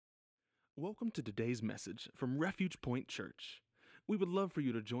Welcome to today's message from Refuge Point Church. We would love for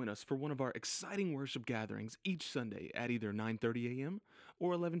you to join us for one of our exciting worship gatherings each Sunday at either 9:30 a.m.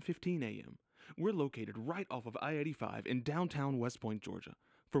 or 11:15 a.m. We're located right off of I-85 in downtown West Point, Georgia.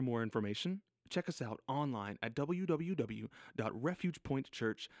 For more information, check us out online at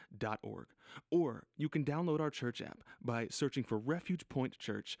www.refugepointchurch.org, or you can download our church app by searching for Refuge Point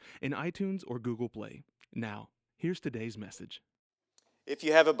Church in iTunes or Google Play. Now, here's today's message. If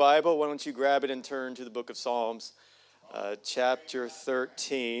you have a Bible, why don't you grab it and turn to the book of Psalms, chapter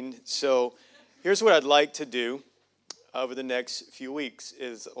 13. So here's what I'd like to do over the next few weeks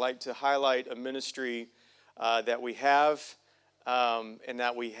is I'd like to highlight a ministry that we have and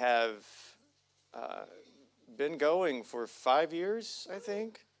that we have been going for 5 years, I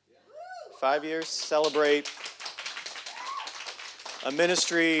think. 5 years, celebrate a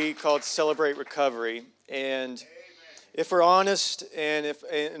ministry called Celebrate Recovery. And if we're honest, and if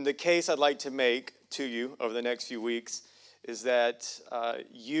in the case I'd like to make to you over the next few weeks is that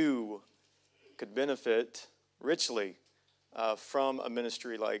you could benefit richly from a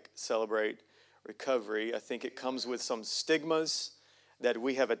ministry like Celebrate Recovery. I think it comes with some stigmas that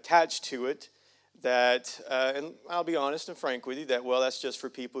we have attached to it that, and I'll be honest and frank with you, that, well, that's just for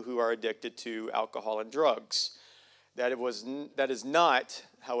people who are addicted to alcohol and drugs. That is not,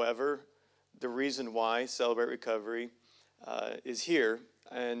 however, the reason why Celebrate Recovery is here,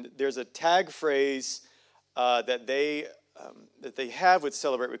 and there's a tag phrase that they have with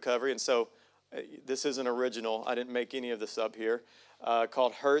Celebrate Recovery, and so this isn't original. I didn't make any of this up here.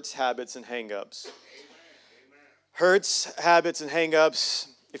 Called Hurts, Habits, and Hangups. Hurts, habits, and hangups.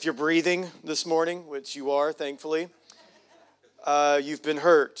 If you're breathing this morning, which you are, thankfully, you've been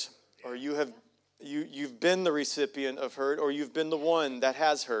hurt, or you've been the recipient of hurt, or you've been the one that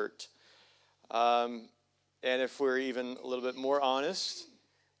has hurt. And if we're even a little bit more honest,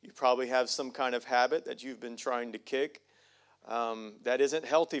 you probably have some kind of habit that you've been trying to kick that isn't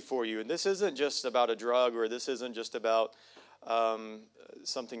healthy for you. And this isn't just about a drug, or this isn't just about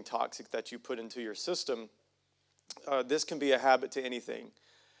something toxic that you put into your system. This can be a habit to anything.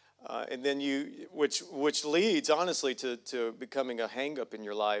 And then which leads, honestly, to becoming a hang-up in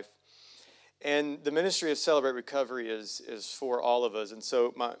your life. And the ministry of Celebrate Recovery is for all of us. And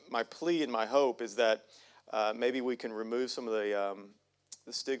so my plea and my hope is that maybe we can remove some of the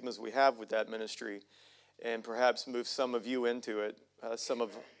stigmas we have with that ministry and perhaps move some of you into it. Let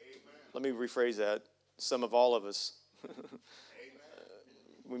me rephrase that, some of all of us.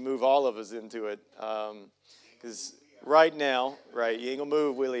 We move all of us into it. Because right now, right, you ain't going to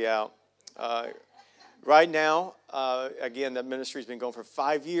move Willie out. Right now, again, that ministry's been going for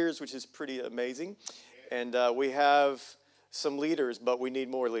 5 years, which is pretty amazing. And we have some leaders, but we need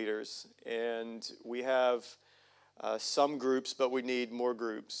more leaders. And we have some groups, but we need more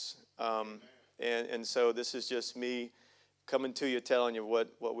groups. And so this is just me coming to you, telling you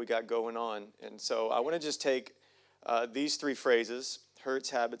what we got going on. And so I want to just take these three phrases, hurts,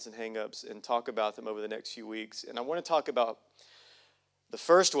 habits, and hangups, and talk about them over the next few weeks. And I want to talk about the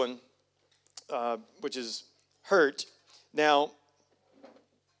first one, which is hurt. Now,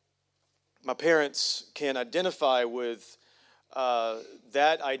 my parents can identify with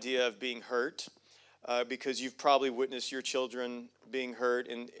that idea of being hurt because you've probably witnessed your children being hurt,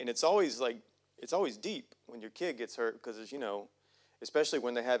 and it's always deep when your kid gets hurt because, especially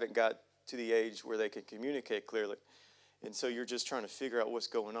when they haven't got to the age where they can communicate clearly. And so you're just trying to figure out what's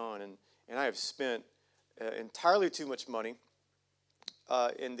going on. And I have spent entirely too much money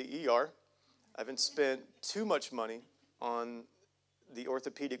in the ER. I haven't spent too much money on the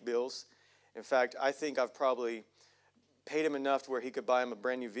orthopedic bills. In fact, I think I've probably paid him enough to where he could buy him a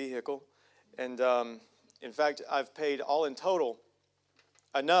brand new vehicle. And in fact, I've paid all in total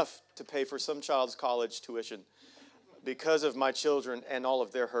enough to pay for some child's college tuition because of my children and all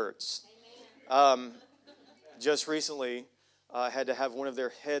of their hurts. Just recently, I had to have one of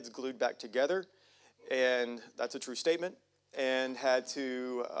their heads glued back together, and that's a true statement, and had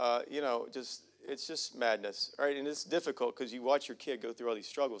to, it's just madness, right? And it's difficult because you watch your kid go through all these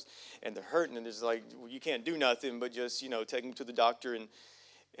struggles, and they're hurting, and it's like, you can't do nothing but just, take them to the doctor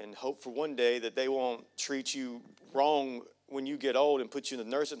and hope for one day that they won't treat you wrong when you get old and put you in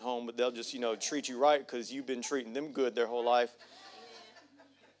the nursing home, but they'll just, treat you right because you've been treating them good their whole life.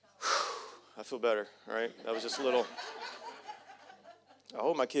 I feel better, right? That was just a little. I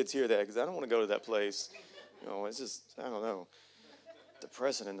hope my kids hear that because I don't want to go to that place. It's just, I don't know,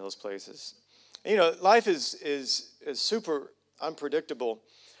 depressing in those places. Life is super unpredictable,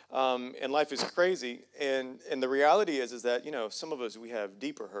 and life is crazy. And the reality is that, some of us, we have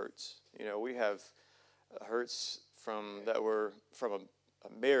deeper hurts. We have hurts from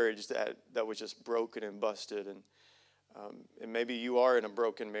marriage that was just broken and busted, and maybe you are in a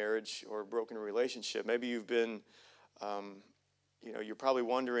broken marriage or a broken relationship. Maybe you've been, you're probably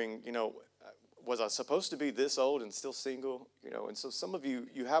wondering, was I supposed to be this old and still single? And so some of you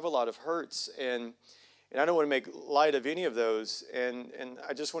have a lot of hurts, and I don't want to make light of any of those. And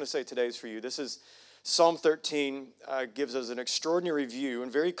I just want to say today's for you. This is Psalm 13 gives us an extraordinary view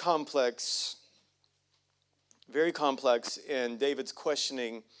and very complex in David's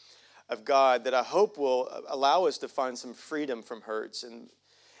questioning of God that I hope will allow us to find some freedom from hurts and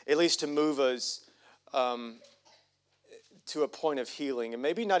at least to move us to a point of healing. And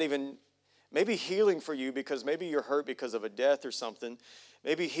maybe healing for you because maybe you're hurt because of a death or something.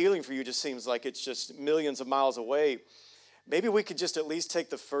 Maybe healing for you just seems like it's just millions of miles away. Maybe we could just at least take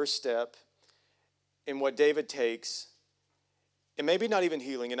the first step in what David takes, and maybe not even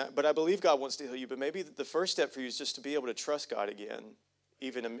healing, but I believe God wants to heal you, but maybe the first step for you is just to be able to trust God again,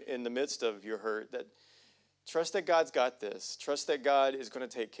 even in the midst of your hurt. That trust that God's got this. Trust that God is going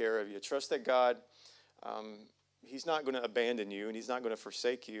to take care of you. Trust that God, He's not going to abandon you, and He's not going to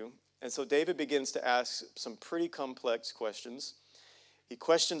forsake you. And so David begins to ask some pretty complex questions. He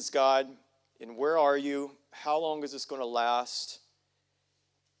questions God, and where are you? How long is this going to last?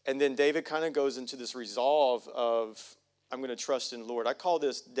 And then David kind of goes into this resolve of, I'm going to trust in the Lord. I call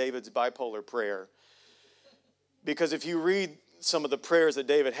this David's bipolar prayer. Because if you read some of the prayers that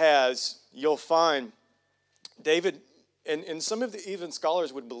David has, you'll find David, and some of the even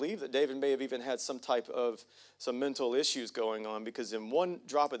scholars would believe that David may have even had some mental issues going on, because in one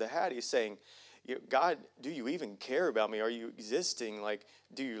drop of the hat, he's saying, God, do you even care about me? Are you existing? Like,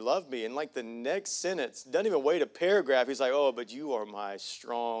 do you love me? And like the next sentence, doesn't even wait a paragraph. He's like, oh, but you are my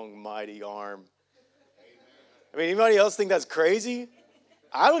strong, mighty arm. I mean, anybody else think that's crazy?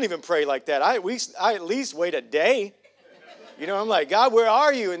 I don't even pray like that. I at least wait a day. I'm like, God, where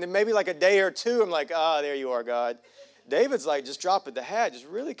are you? And then maybe like a day or two, I'm like, there you are, God. David's like just dropping the hat, just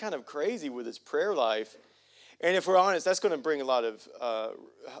really kind of crazy with his prayer life. And if we're honest, that's going to bring a lot of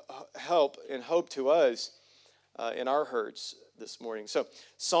help and hope to us in our hurts this morning. So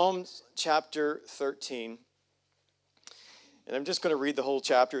Psalms chapter 13. And I'm just going to read the whole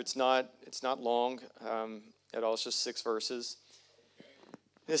chapter. It's not long at all. It's just 6 verses.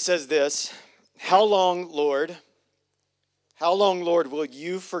 It says this: How long, Lord, will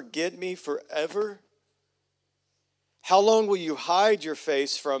you forget me forever? How long will you hide your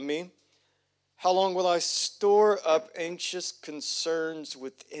face from me? How long will I store up anxious concerns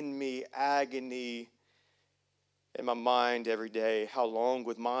within me, agony in my mind every day? How long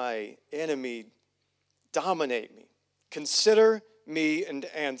will my enemy dominate me? Consider me and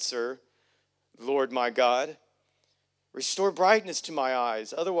answer, Lord my God. Restore brightness to my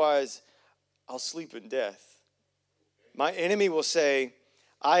eyes, otherwise I'll sleep in death. My enemy will say,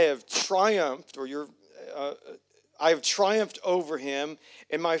 I have triumphed, I have triumphed over him,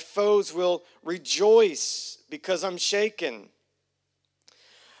 and my foes will rejoice because I'm shaken.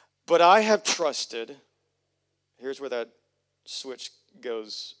 But I have trusted. Here's where that switch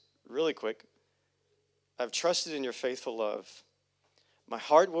goes really quick. I've trusted in your faithful love. My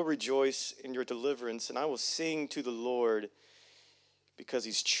heart will rejoice in your deliverance, and I will sing to the Lord because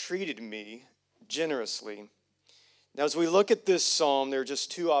he's treated me generously. Now, as we look at this psalm, there are just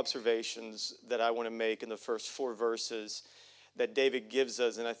 2 observations that I want to make in the first 4 verses that David gives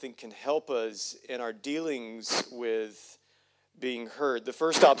us, and I think can help us in our dealings with being hurt. The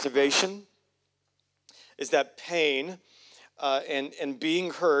first observation is that pain and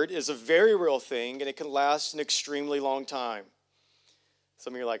being hurt is a very real thing, and it can last an extremely long time.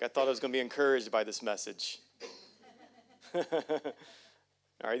 Some of you are like, I thought I was going to be encouraged by this message. All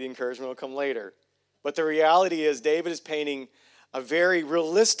right, the encouragement will come later. But the reality is David is painting a very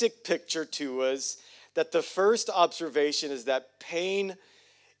realistic picture to us, that the first observation is that pain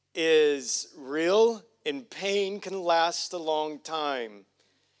is real and pain can last a long time.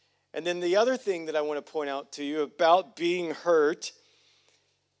 And then the other thing that I want to point out to you about being hurt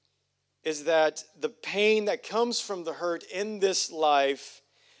is that the pain that comes from the hurt in this life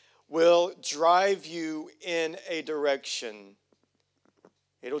will drive you in a direction.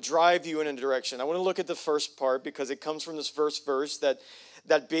 It'll drive you in a direction. I want to look at the first part because it comes from this first verse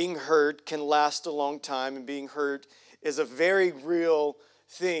that being hurt can last a long time, and being hurt is a very real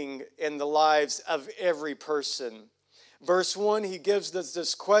thing in the lives of every person. Verse 1, he gives us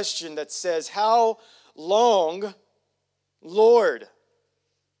this question that says, how long, Lord,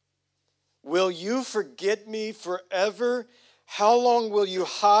 will you forget me forever? How long will you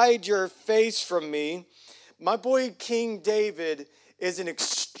hide your face from me? My boy King David is in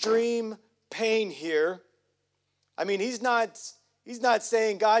extreme pain here. I mean, he's not He's not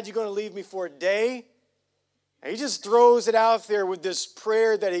saying, God, you're going to leave me for a day. And he just throws it out there with this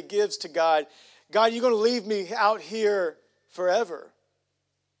prayer that he gives to God. God, you're going to leave me out here forever.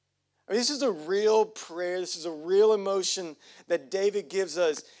 I mean, this is a real prayer. This is a real emotion that David gives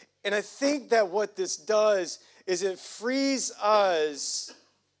us. And I think that what this does is it frees us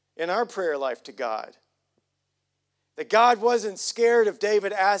in our prayer life to God. That God wasn't scared of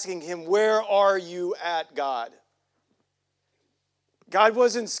David asking him, where are you at, God? God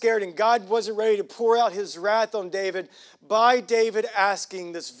wasn't scared, and God wasn't ready to pour out his wrath on David by David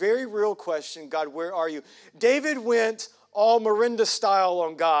asking this very real question, God, where are you? David went all Miranda style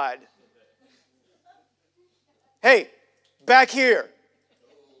on God. Hey, back here.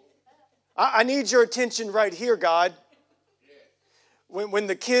 I need your attention right here, God. When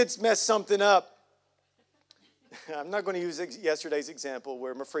the kids mess something up, I'm not going to use yesterday's example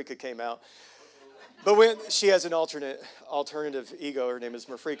where Mafrika came out. But when she has an alternative ego, her name is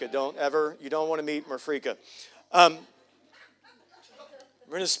Mafrika. You don't want to meet Mafrika. We're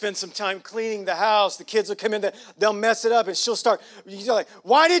going to spend some time cleaning the house. The kids will come in, they'll mess it up, and she'll start, like,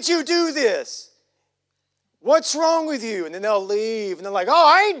 why did you do this? What's wrong with you? And then they'll leave, and they're like, oh,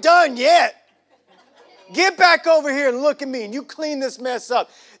 I ain't done yet. Get back over here and look at me, and you clean this mess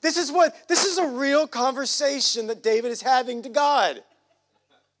up. This is a real conversation that David is having to God.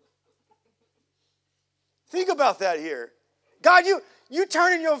 Think about that here. God, you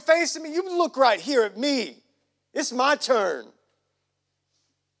turning your face at me. You look right here at me. It's my turn.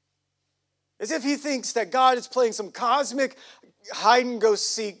 As if he thinks that God is playing some cosmic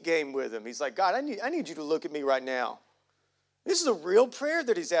hide-and-go-seek game with him. He's like, God, I need you to look at me right now. This is a real prayer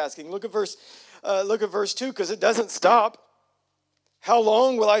that he's asking. Look at verse 2, because it doesn't stop. How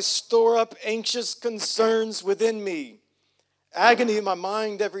long will I store up anxious concerns within me? Agony in my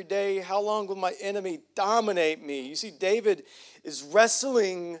mind every day. How long will my enemy dominate me? You see, David is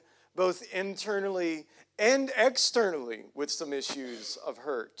wrestling both internally and externally with some issues of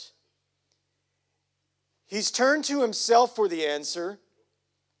hurt. He's turned to himself for the answer.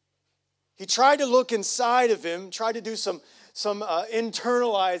 He tried to look inside of him, tried to do some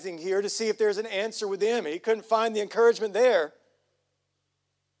internalizing here to see if there's an answer within him. He couldn't find the encouragement there.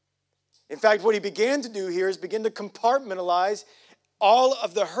 In fact, what he began to do here is begin to compartmentalize all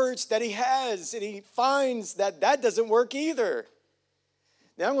of the hurts that he has, and he finds that doesn't work either.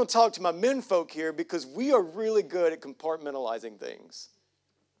 Now I'm going to talk to my men folk here because we are really good at compartmentalizing things.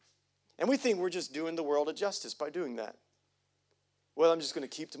 And we think we're just doing the world a justice by doing that. Well, I'm just going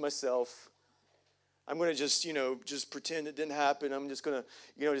to keep to myself. I'm going to just pretend it didn't happen. I'm just going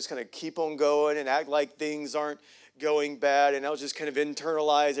to, just kind of keep on going and act like things aren't going bad. And I'll just kind of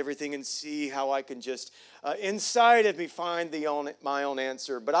internalize everything and see how I can just, inside of me, find my own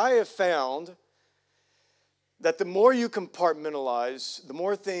answer. But I have found that the more you compartmentalize, the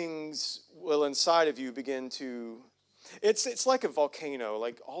more things will inside of you begin to, it's like a volcano,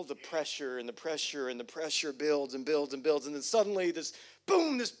 like all the pressure and the pressure and the pressure builds and builds and builds. And then suddenly this,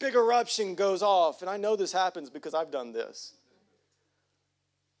 boom, this big eruption goes off. And I know this happens because I've done this.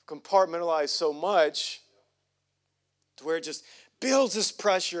 Compartmentalize so much to where it just builds this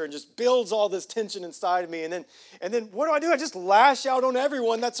pressure and just builds all this tension inside of me. And then what do? I just lash out on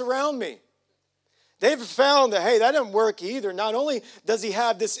everyone that's around me. They've found that, hey, that didn't work either. Not only does he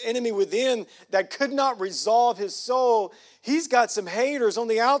have this enemy within that could not resolve his soul, he's got some haters on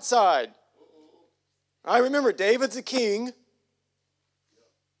the outside. I remember David's a king.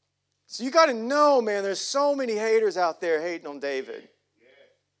 So you got to know, man, there's so many haters out there hating on David.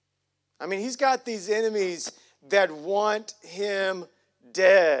 I mean, he's got these enemies that want him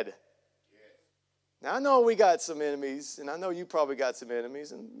dead. Now, I know we got some enemies, and I know you probably got some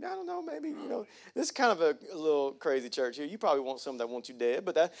enemies, and I don't know, maybe, this is kind of a little crazy church here. You probably want some that want you dead,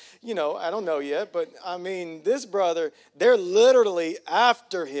 but that, I don't know yet. But, I mean, this brother, they're literally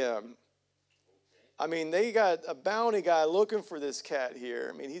after him. I mean, they got a bounty guy looking for this cat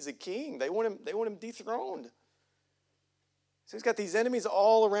here. I mean, he's a king. They want him dethroned. So he's got these enemies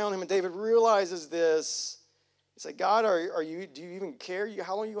all around him, and David realizes this. He's like, God, do you even care?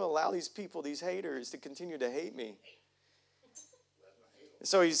 How long are you going to allow these people, these haters, to continue to hate me? And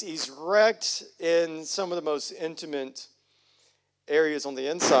so he's wrecked in some of the most intimate areas on the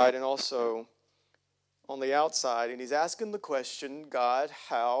inside and also on the outside. And he's asking the question, God,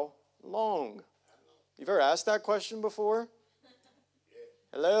 how long? You've ever asked that question before?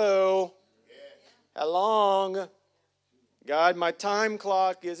 Hello? How long? God, my time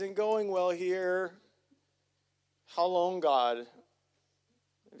clock isn't going well here. How long, God,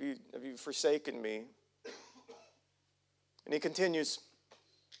 have you forsaken me? And he continues.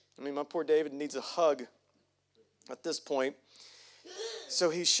 I mean, my poor David needs a hug at this point. So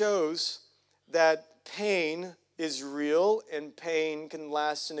he shows that pain is real and pain can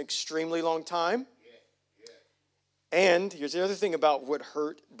last an extremely long time. And here's the other thing about what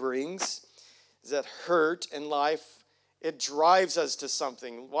hurt brings, is that hurt in life, it drives us to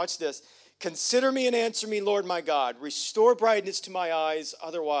something. Watch this. Consider me and answer me, Lord my God. Restore brightness to my eyes,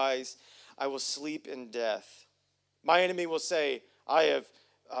 otherwise I will sleep in death. My enemy will say, I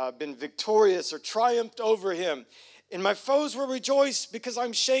have been victorious or triumphed over him. And my foes will rejoice because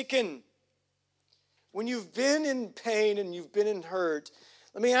I'm shaken. When you've been in pain and you've been in hurt,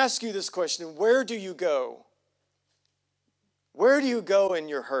 let me ask you this question. Where do you go? Where do you go in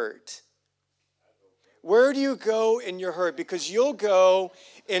your hurt? Where do you go in your hurt? Because you'll go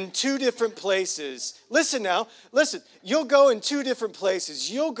in two different places. Listen now, listen. You'll go in two different places.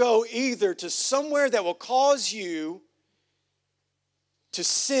 You'll go either to somewhere that will cause you to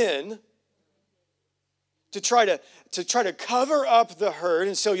sin, to try to cover up the hurt,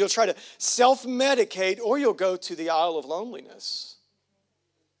 and so you'll try to self-medicate, or you'll go to the Isle of Loneliness.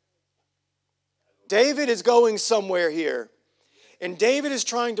 David is going somewhere here. And David is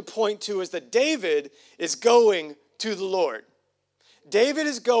trying to point to is that David is going to the Lord. David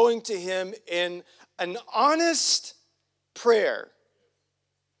is going to him in an honest prayer.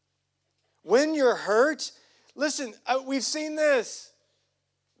 When you're hurt, listen, we've seen this.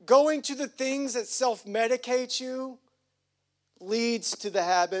 Going to the things that self-medicate you leads to the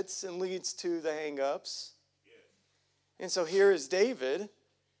habits and leads to the hang-ups. And so here is David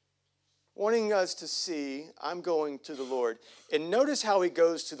wanting us to see, I'm going to the Lord. And notice how he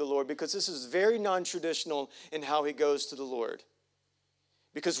goes to the Lord, because this is very non-traditional in how he goes to the Lord.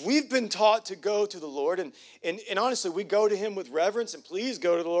 Because we've been taught to go to the Lord, and honestly, we go to him with reverence, and please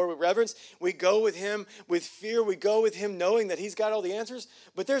go to the Lord with reverence. We go with him with fear. We go with him knowing that he's got all the answers.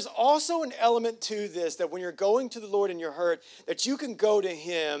 But there's also an element to this, that when you're going to the Lord and you're hurt, that you can go to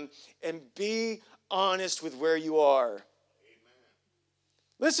him and be honest with where you are.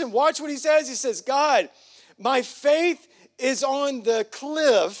 Listen, watch what he says. He says, God, my faith is on the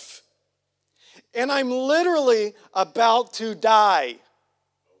cliff, and I'm literally about to die.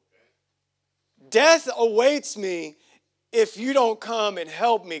 Death awaits me if you don't come and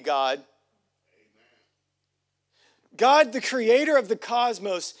help me, God. God, the creator of the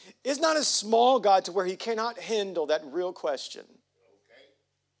cosmos, is not a small God to where he cannot handle that real question.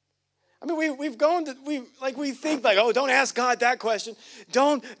 I mean, we think like, oh, don't ask God that question.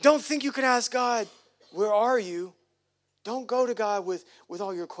 Don't think you could ask God, where are you? Don't go to God with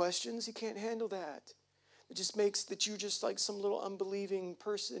all your questions. He can't handle that. It just makes that you just like some little unbelieving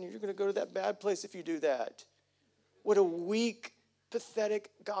person. You're going to go to that bad place if you do that. What a weak,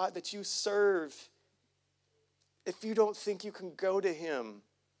 pathetic God that you serve if you don't think you can go to him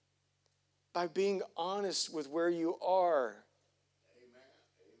by being honest with where you are.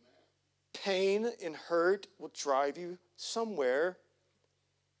 Pain and hurt will drive you somewhere.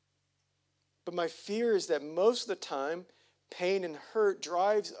 But my fear is that most of the time, pain and hurt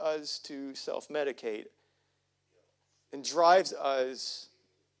drives us to self-medicate and drives us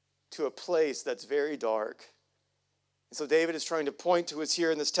to a place that's very dark. And so David is trying to point to us here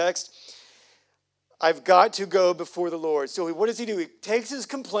in this text. I've got to go before the Lord. So what does he do? He takes his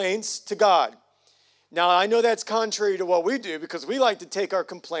complaints to God. Now, I know that's contrary to what we do, because we like to take our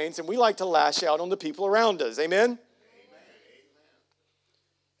complaints and we like to lash out on the people around us. Amen?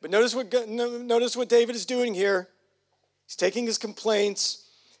 But notice what David is doing here. He's taking his complaints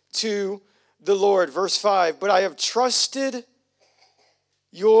to the Lord. Verse 5, but I have trusted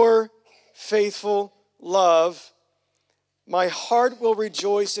your faithful love. My heart will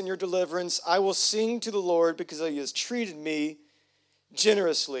rejoice in your deliverance. I will sing to the Lord because he has treated me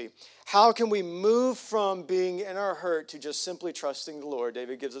generously. How can we move from being in our hurt to just simply trusting the Lord?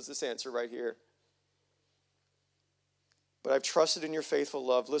 David gives us this answer right here. But I've trusted in your faithful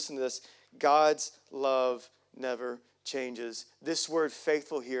love. Listen to this. God's love never changes. This word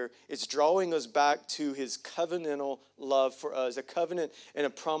faithful here is drawing us back to his covenantal love for us. A covenant and a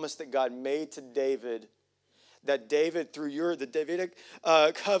promise that God made to David. That David, through the Davidic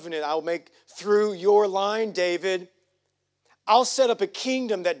covenant, I'll make through your line, David, I'll set up a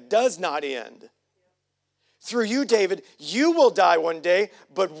kingdom that does not end. Through you, David, you will die one day,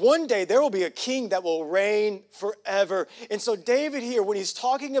 but one day there will be a king that will reign forever. And so David here, when he's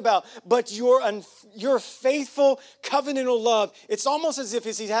talking about, but your faithful covenantal love, it's almost as if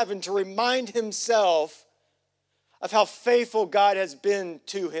he's having to remind himself of how faithful God has been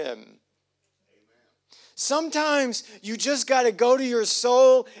to him. Sometimes you just got to go to your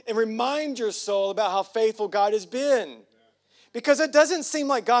soul and remind your soul about how faithful God has been. Because it doesn't seem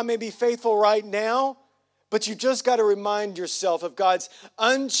like God may be faithful right now, But you just got to remind yourself of God's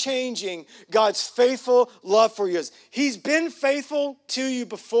unchanging, God's faithful love for you. He's been faithful to you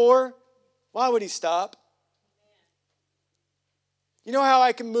before. Why would he stop? You know how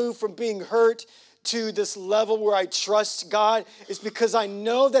I can move from being hurt to this level where I trust God? It's because I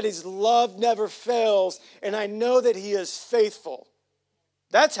know that his love never fails, and I know that he is faithful.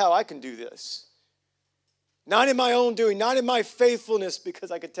 That's how I can do this. Not in my own doing, not in my faithfulness, because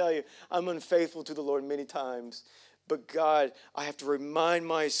I could tell you I'm unfaithful to the Lord many times. But God, I have to remind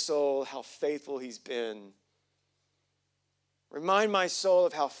my soul how faithful he's been. Remind my soul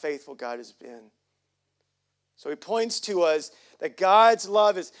of how faithful God has been. So he points to us that God's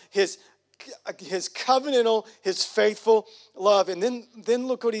love is his covenantal, his faithful love. And then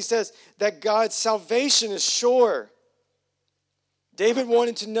look what he says, that God's salvation is sure. David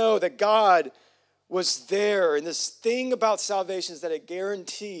wanted to know that God was there. And this thing about salvation is that it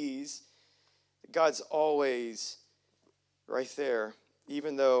guarantees that God's always right there.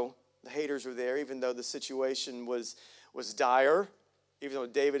 Even though the haters were there, even though the situation was dire, even though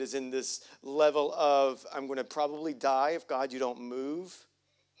David is in this level of, I'm going to probably die if God, you don't move.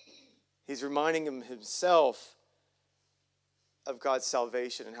 He's reminding himself of God's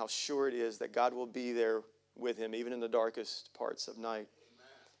salvation and how sure it is that God will be there with him, even in the darkest parts of night.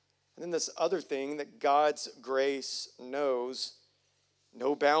 And then this other thing, that God's grace knows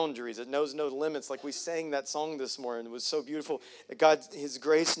no boundaries. It knows no limits. Like we sang that song this morning. It was so beautiful. That his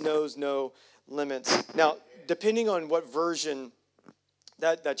grace knows no limits. Now, depending on what version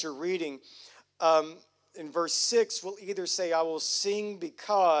that you're reading, in verse 6, we'll either say, I will sing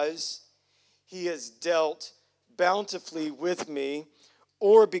because he has dealt bountifully with me,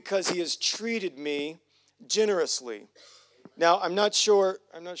 or because he has treated me generously. Now, I'm not sure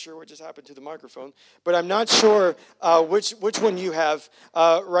what just happened to the microphone, but I'm not sure which one you have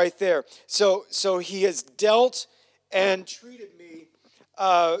right there. So he has dealt and treated me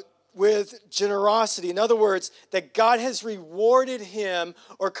with generosity. In other words, that God has rewarded him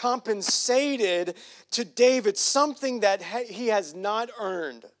or compensated to David something that he has not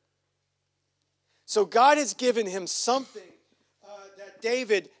earned. So God has given him something that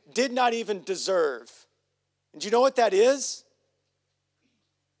David did not even deserve. And do you know what that is?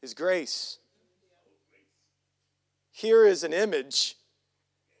 His grace. Here is an image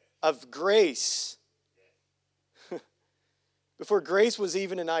of grace. Before grace was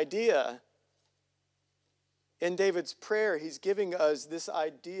even an idea, in David's prayer, he's giving us this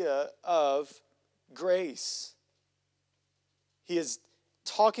idea of grace. He is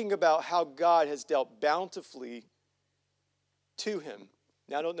talking about how God has dealt bountifully to him.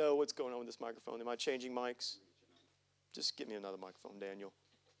 Now, I don't know what's going on with this microphone. Am I changing mics? Just give me another microphone, Daniel.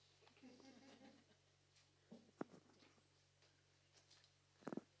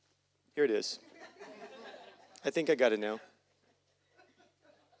 Here it is. I think I got it now.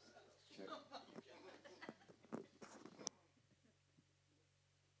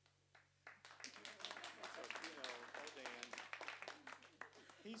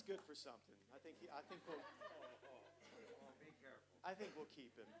 He's good for something. I think we'll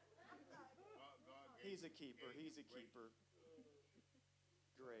keep him. He's a keeper.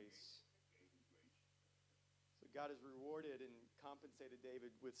 Grace. So God has rewarded and compensated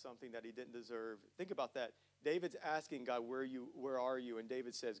David with something that he didn't deserve. Think about that. David's asking God, where are you? And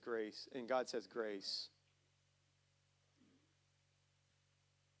David says grace. And God says grace.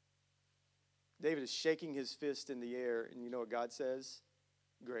 David is shaking his fist in the air. And you know what God says?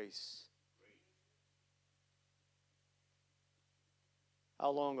 Grace. How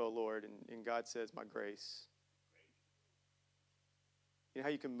long, O Lord? And God says, my grace. You know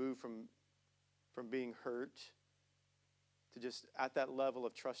how you can move from being hurt to just at that level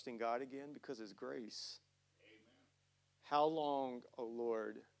of trusting God again? Because His grace. Amen. How long, O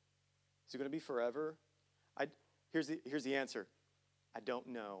Lord? Is it going to be forever? Here's the answer. I don't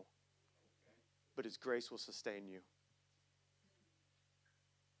know. But His grace will sustain you.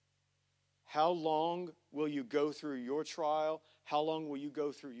 How long will you go through your trial? How long will you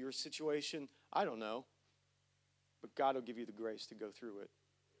go through your situation? I don't know. But God will give you the grace to go through it.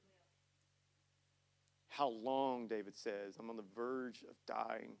 How long, David says, I'm on the verge of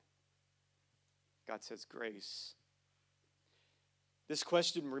dying. God says grace. This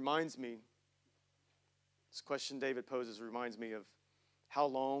question David poses reminds me of how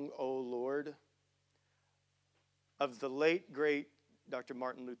long, O Lord? Of the late, great Dr.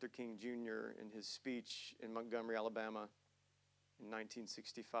 Martin Luther King Jr. in his speech in Montgomery, Alabama in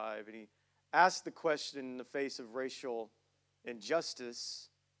 1965. And he asked the question in the face of racial injustice.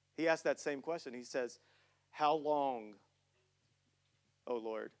 He asked that same question. He says, how long, O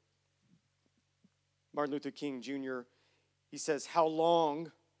Lord? Martin Luther King Jr., he says, how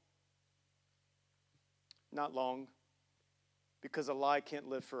long? Not long, because a lie can't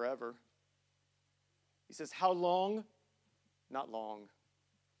live forever. He says, how long? Not long,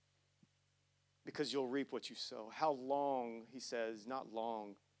 because you'll reap what you sow. How long, he says, not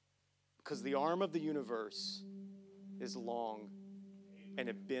long, because the arm of the universe is long, and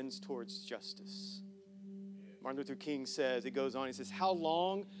it bends towards justice. Martin Luther King says, he goes on, he says, how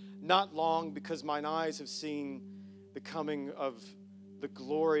long? Not long, because mine eyes have seen the coming of the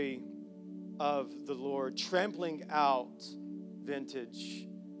glory of the Lord, trampling out vintage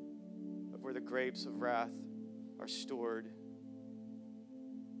of where the grapes of wrath are stored.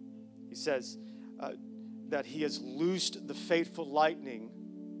 He says that he has loosed the fateful lightning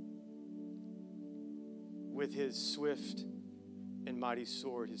with his swift and mighty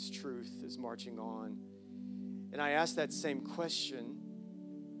sword. His truth is marching on. And I ask that same question,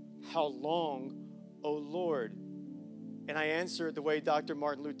 how long, O Lord? And I answer it the way Dr.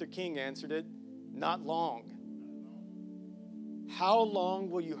 Martin Luther King answered it, not long. How long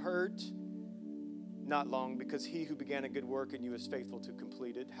will you hurt? Not long, because he who began a good work in you is faithful to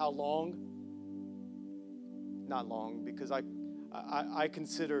complete it. How long? Not long, because I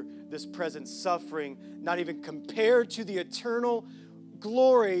consider this present suffering not even compared to the eternal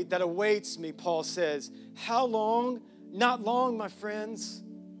glory that awaits me, Paul says. How long? Not long, my friends.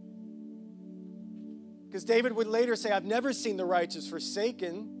 Because David would later say, I've never seen the righteous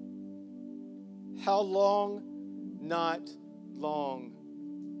forsaken. How long? Not long.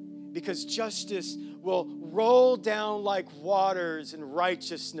 Because justice will roll down like waters and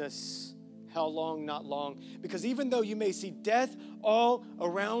righteousness. How long? Not long. Because even though you may see death all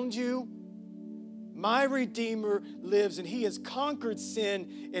around you, my Redeemer lives and he has conquered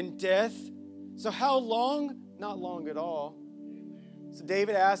sin and death. So how long? Not long at all. So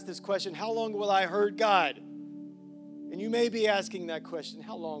David asked this question, how long will I hurt God? And you may be asking that question,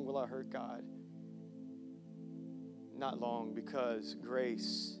 how long will I hurt God? Not long, because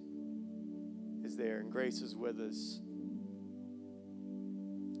grace is there and grace is with us.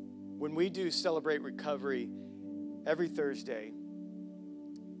 When we do Celebrate Recovery every Thursday,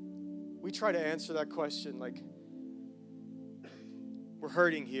 we try to answer that question like, we're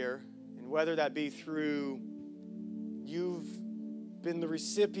hurting here, and whether that be through you've been the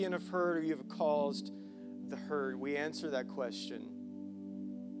recipient of hurt or you've caused the hurt, we answer that question.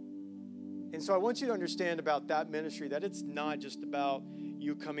 And so I want you to understand about that ministry that it's not just about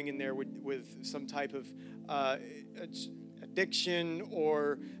you coming in there with some type of addiction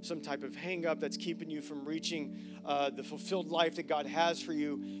or some type of hang-up that's keeping you from reaching the fulfilled life that God has for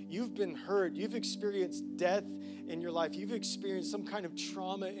you. You've been hurt. You've experienced death in your life. You've experienced some kind of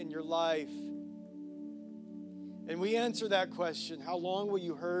trauma in your life. And we answer that question, how long will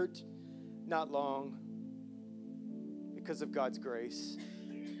you hurt? Not long, because of God's grace.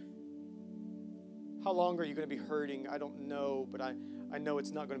 How long are you going to be hurting? I don't know, but I know it's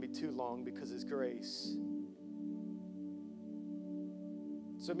not going to be too long because of His grace.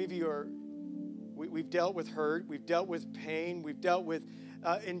 Some of you we've dealt with hurt, we've dealt with pain, we've dealt with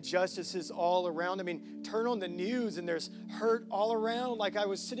injustices all around. I mean, turn on the news and there's hurt all around. Like I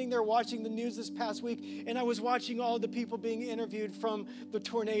was sitting there watching the news this past week and I was watching all the people being interviewed from the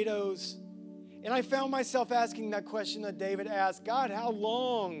tornadoes. And I found myself asking that question that David asked, God, how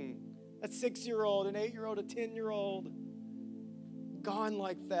long? A 6-year-old, an 8-year-old, a 10-year-old, gone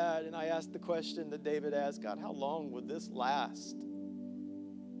like that. And I asked the question that David asked, God, how long would this last?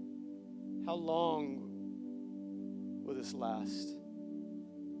 How long will this last?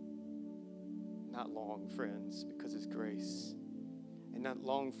 Not long, friends, because His grace. And not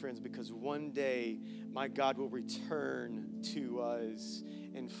long, friends, because one day my God will return to us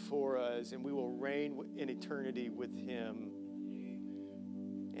and for us, and we will reign in eternity with Him.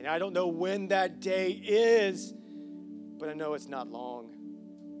 And I don't know when that day is, but I know it's not long.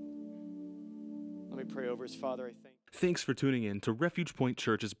 Let me pray over us. Father, I thank you. Thanks for tuning in to Refuge Point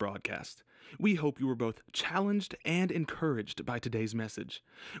Church's broadcast. We hope you were both challenged and encouraged by today's message.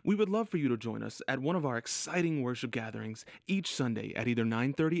 We would love for you to join us at one of our exciting worship gatherings each Sunday at either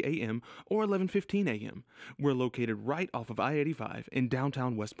 9:30 a.m. or 11:15 a.m. We're located right off of I-85 in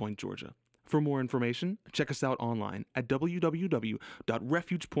downtown West Point, Georgia. For more information, check us out online at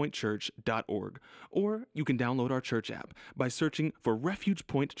www.refugepointchurch.org, or you can download our church app by searching for Refuge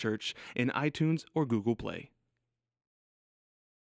Point Church in iTunes or Google Play.